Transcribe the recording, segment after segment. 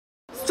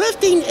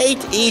Thrifting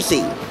ain't easy,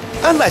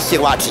 unless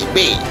you're watching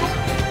me.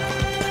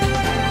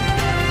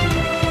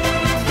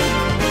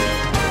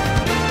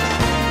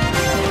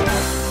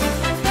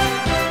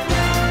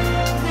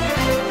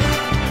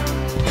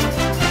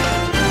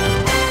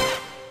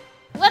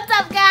 What's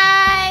up,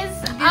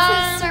 guys? This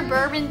is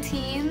Suburban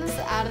Teens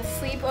out of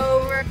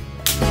Sleepover.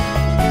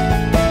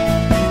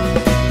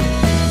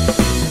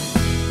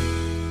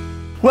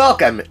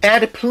 Welcome,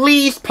 and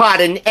please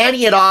pardon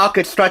any and all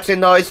construction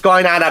noise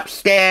going on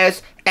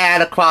upstairs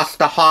and across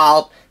the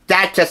hall.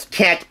 That just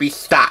can't be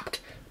stopped.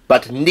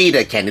 But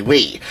neither can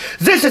we.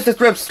 This is the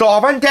thrift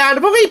store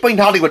rundown where we bring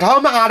Hollywood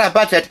home on a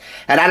budget,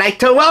 and I'd like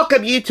to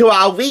welcome you to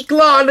our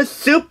week-long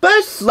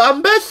Super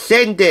Slumber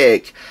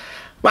Shindig.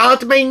 While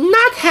it may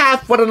not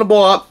have one of the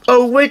more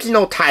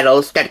original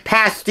titles that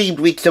past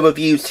themed weeks of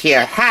reviews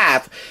here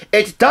have,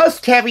 it does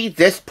carry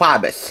this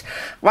promise.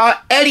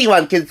 While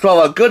anyone can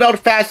throw a good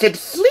old-fashioned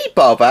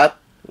sleepover,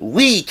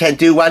 we can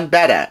do one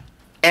better.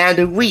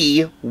 And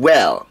we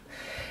will.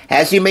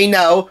 As you may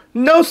know,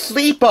 no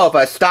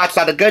sleepover starts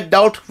on a good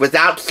note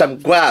without some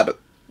grub.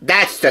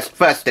 That's just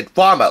first and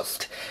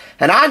foremost.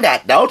 And on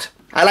that note,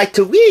 I'd like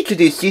to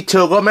reintroduce you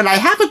to a woman I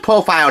haven't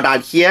profiled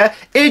on here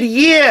in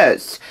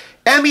years.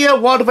 Emmy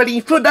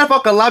Award-winning Food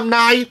Network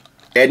alumni,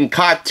 in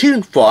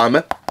cartoon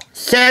form,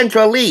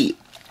 Sandra Lee.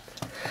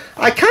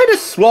 I kind of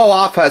swore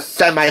off her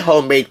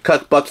semi-homemade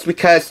cookbooks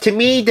because to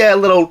me they're a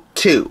little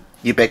too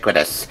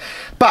ubiquitous.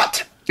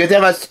 But if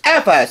there was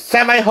ever a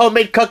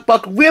semi-homemade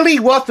cookbook really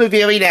worth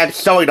reviewing and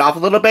showing off a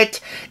little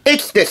bit,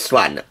 it's this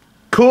one.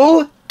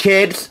 Cool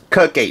Kids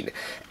Cooking.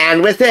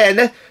 And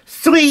within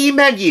 3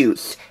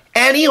 menus.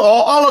 Any or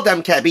all of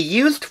them can be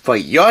used for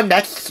your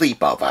next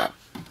sleepover.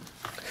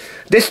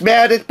 This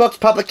Meredith Books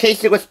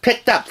publication was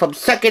picked up from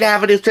 2nd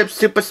Avenue Thrift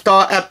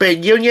Superstore up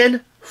in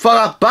Union for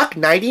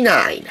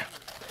 $1.99.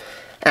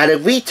 And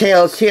it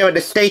retails here in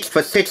the States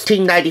for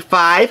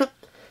 $16.95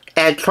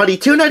 and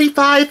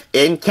 $22.95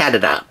 in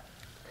Canada.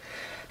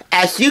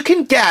 As you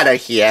can gather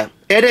here,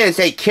 it is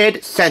a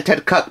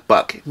kid-centered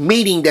cookbook,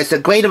 meaning there's a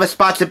greater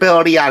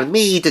responsibility on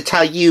me to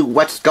tell you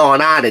what's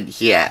going on in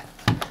here.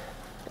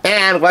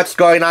 And what's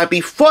going on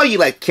before you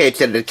let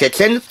kids into the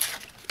kitchen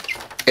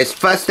is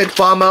first and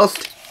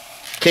foremost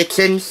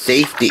kitchen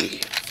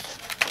safety.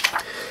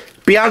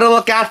 Be on the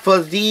lookout for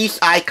these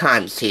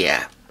icons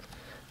here.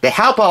 The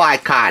helper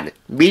icon,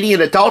 meaning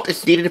an adult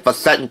is needed for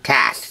certain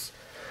tasks.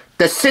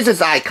 The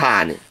scissors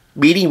icon,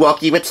 meaning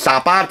working with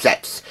sharp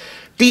objects.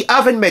 The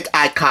oven mitt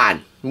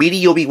icon, meaning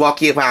you'll be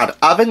walking around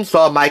ovens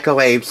or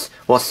microwaves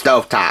or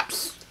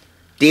stovetops.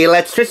 The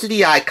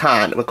electricity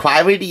icon,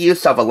 requiring the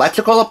use of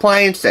electrical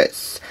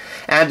appliances.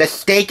 And the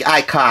steak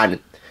icon,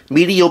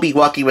 meaning you'll be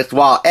working with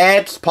raw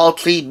eggs,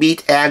 poultry,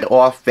 meat, and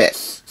or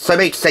fish. So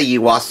make sure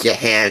you wash your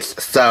hands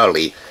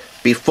thoroughly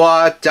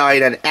before,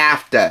 during, and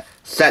after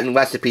certain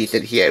recipes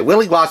in here.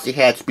 Really wash your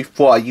hands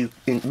before you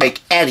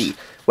make any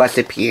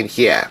recipe in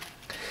here.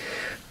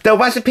 The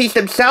recipes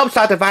themselves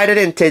are divided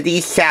into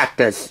these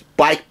chapters: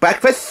 Bike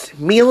Breakfast,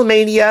 Meal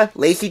Mania,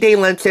 Lazy Day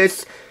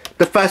Lunches.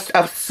 The first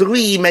of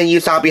 3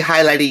 menus I'll be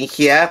highlighting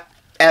here: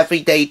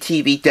 Everyday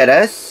TV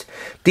Dinners.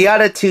 The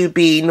other 2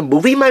 being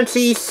Movie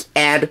Munchies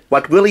and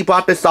what really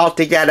brought this all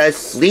together,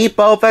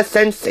 Sleepover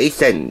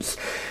Sensations.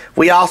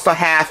 We also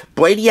have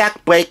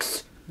Brainiac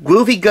Breaks,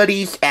 Groovy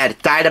Goodies, and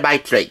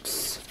Dynamite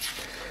Drinks.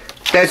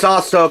 There's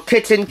also a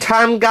kitchen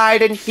term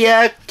guide in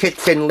here,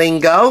 kitchen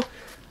lingo,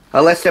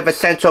 a list of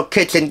essential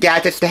kitchen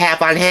gadgets to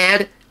have on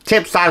hand,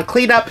 tips on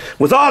cleanup.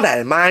 With all that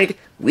in mind,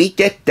 we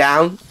get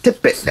down to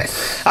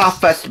business. Our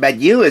first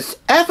menu is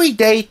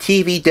Everyday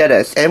TV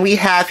Dinners, and we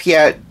have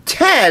here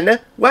 10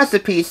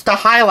 recipes to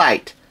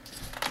highlight.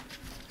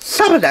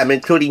 Some of them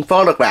including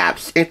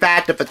photographs. In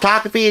fact, the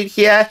photography in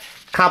here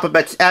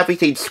complements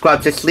everything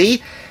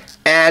scrumptiously,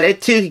 and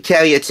it too can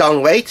carry its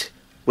own weight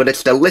with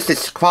its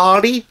delicious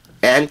quality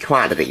and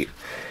quantity.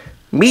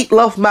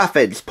 Meatloaf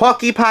muffins,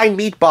 porcupine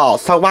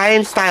meatballs,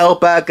 Hawaiian-style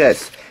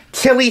burgers,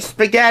 chili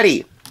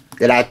spaghetti.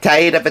 Did I tell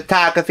you the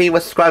photography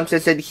was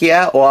scrumptious in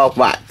here, or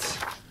what?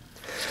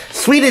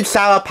 Sweet and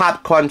sour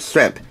popcorn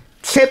shrimp,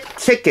 chipped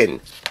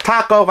chicken,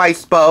 taco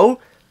rice bowl,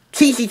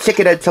 cheesy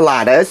chicken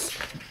enchiladas,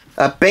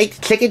 a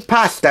baked chicken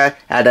pasta,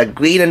 and a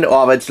green and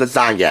orange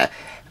lasagna.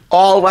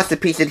 All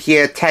recipes in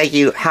here tell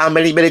you how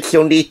many minutes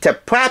you'll need to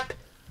prep,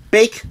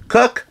 bake,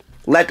 cook,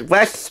 let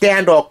rest,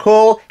 stand, or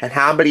cool, and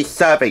how many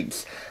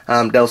servings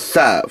they'll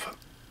serve.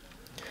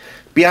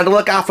 Be on the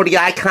lookout for the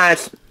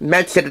icons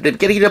mentioned at the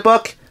beginning of the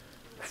book.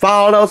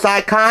 Follow those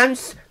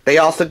icons. They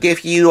also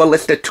give you a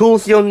list of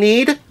tools you'll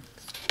need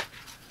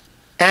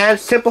and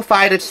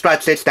simplified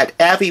instructions that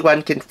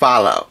everyone can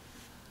follow.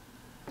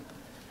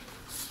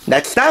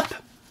 Next up,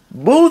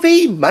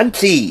 Movie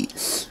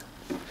Munchies.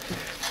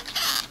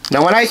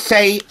 Now when I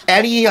say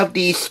any of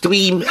these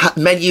 3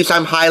 menus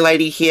I'm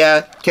highlighting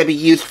here can be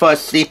used for a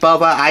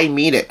sleepover, I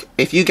mean it.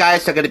 If you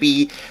guys are going to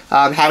be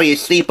having a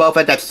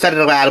sleepover that's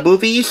centered around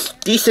movies,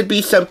 these should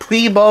be some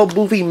primo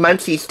movie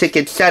munchies to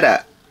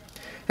consider.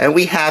 And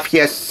we have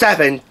here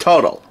 7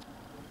 total.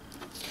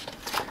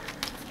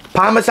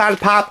 Parmesan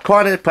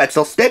popcorn and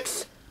pretzel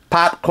sticks,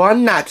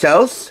 popcorn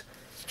nachos,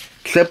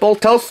 triple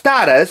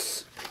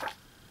tostadas,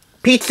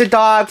 pizza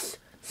dogs,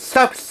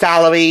 stuffed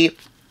celery.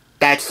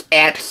 That's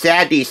Aunt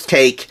Sandy's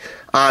take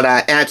on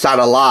Ants on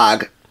a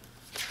Log.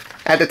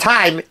 At the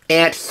time,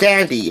 Aunt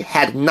Sandy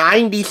had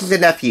 9 nieces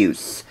and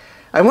nephews.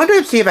 I wonder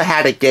if she ever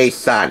had a gay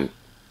son.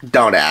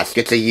 Don't ask,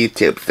 it's a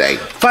YouTube thing.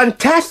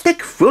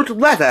 Fantastic fruit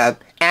leather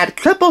and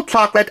triple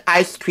chocolate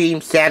ice cream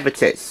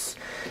sandwiches.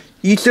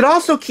 You should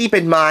also keep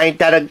in mind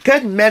that a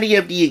good many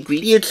of the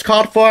ingredients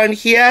called for in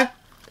here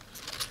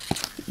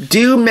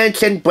do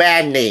mention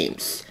brand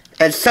names.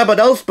 And some of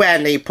those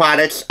brand name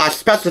products are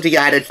specialty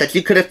items that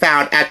you could have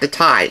found at the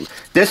time.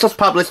 This was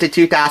published in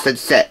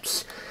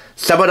 2006.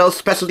 Some of those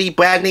specialty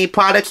brand name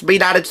products may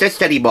not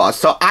exist anymore,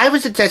 so I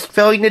would suggest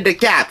filling in the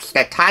gaps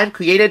that time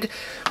created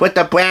with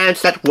the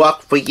brands that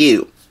work for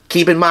you.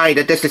 Keep in mind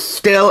that this is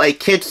still a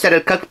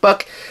kid-centered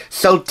cookbook,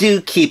 so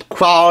do keep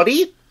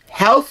quality,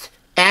 health,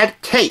 and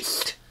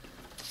taste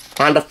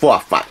on the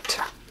forefront.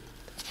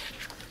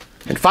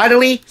 And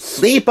finally,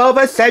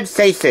 sleepover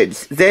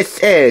sensations. This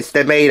is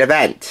the main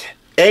event.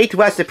 8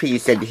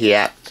 recipes in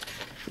here.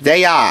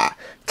 They are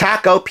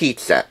taco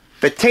pizza,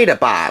 potato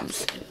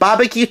bombs,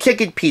 barbecue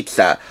chicken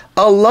pizza,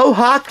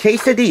 aloha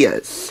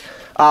quesadillas,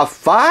 a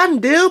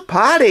fondue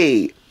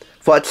party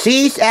for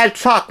cheese and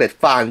chocolate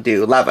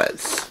fondue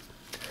lovers,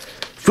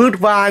 fruit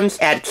ronds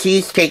and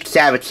cheesecake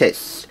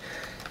sandwiches.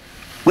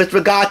 With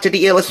regard to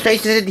the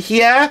illustrations in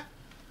here,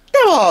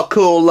 they're all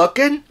cool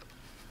looking.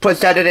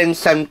 Presented in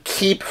some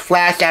cheap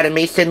flash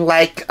animation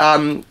like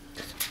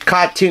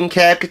cartoon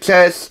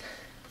caricatures.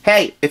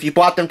 Hey, if you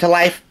brought them to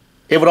life,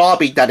 it would all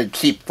be done in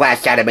cheap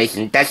flash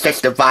animation. That's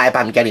just the vibe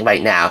I'm getting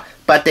right now.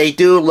 But they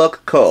do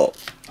look cool.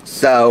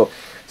 So,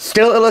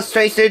 still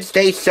illustrations,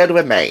 they should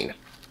remain.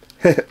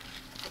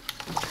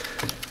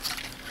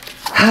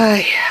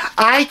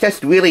 I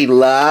just really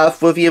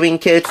love reviewing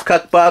kids'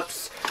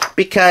 cookbooks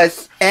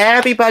because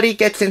everybody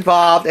gets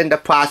involved in the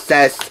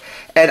process,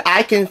 and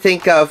I can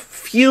think of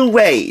few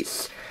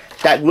ways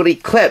that will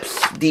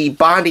eclipse the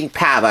bonding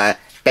power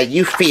that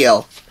you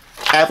feel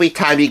every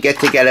time you get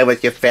together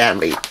with your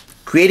family.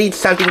 Creating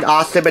something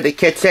awesome in the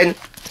kitchen,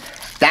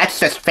 that's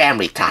just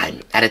family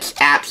time at its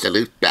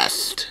absolute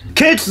best.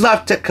 Kids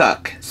love to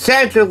cook.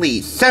 Sandra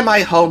Lee's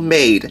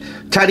semi-homemade,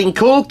 turning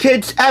cool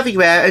kids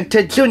everywhere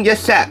into junior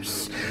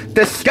chefs.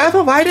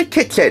 Discover why the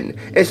kitchen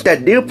is the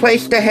new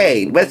place to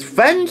hang with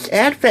friends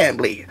and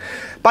family.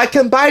 By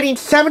combining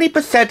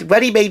 70%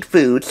 ready-made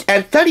foods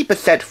and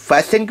 30%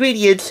 fresh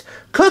ingredients,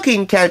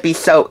 cooking can be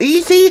so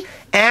easy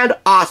and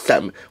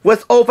awesome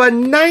with over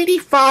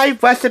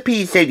 95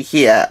 recipes in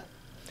here.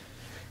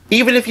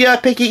 Even if you're a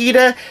picky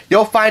eater,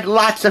 you'll find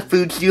lots of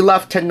foods you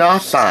love to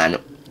nos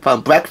on.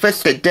 From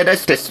breakfast to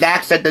dinners to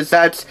snacks and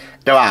desserts,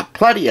 there are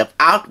plenty of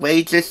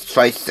outrageous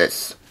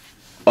choices.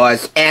 Or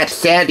as Aunt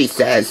Sandy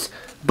says,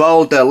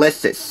 bold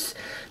delicious.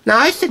 Now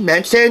I should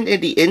mention in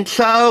the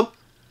intro,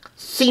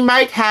 she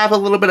might have a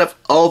little bit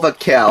of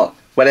overkill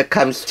when it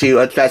comes to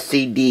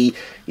addressing the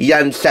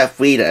young chef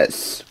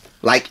readers,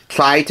 like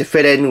trying to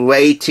fit in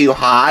way too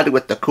hard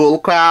with the cool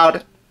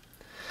crowd.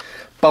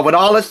 But when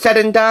all is said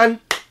and done,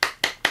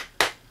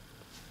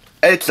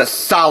 it's a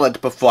solid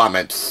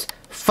performance.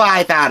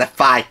 5 out of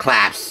 5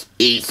 claps,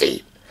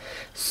 easy.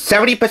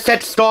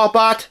 70%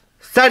 store-bought,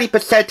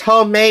 30%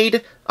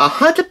 homemade,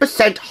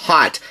 100%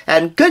 heart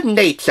and good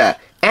nature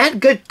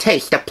and good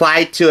taste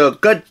applied to a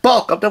good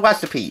bulk of the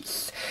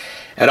recipes.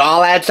 It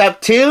all adds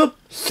up to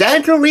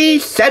Sandra Lee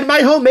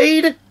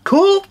semi-homemade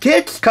cool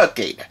kids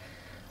cooking.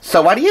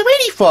 So what are you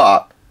waiting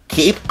for?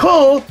 Keep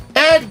cool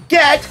and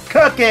get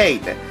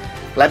cooking.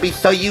 Let me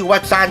show you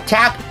what's on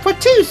tap for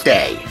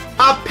Tuesday.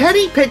 A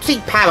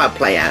penny-pinching power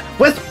player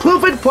with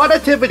proven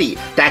productivity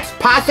that's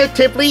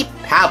positively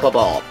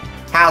palpable.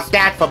 How's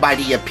that for my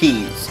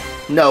EMPs?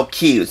 No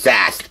cues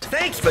asked.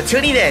 Thanks for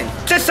tuning in.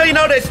 Just so you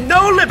know, there's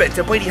no limit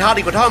to bringing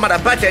Hollywood home on a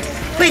budget.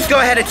 Please go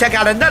ahead and check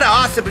out another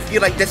awesome review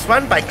like this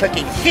one by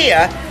clicking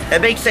here,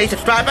 and make sure you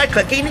subscribe by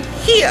clicking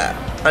here.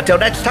 Until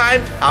next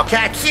time, I'll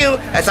catch you,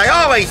 as I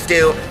always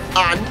do,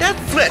 on the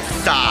flip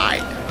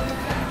side.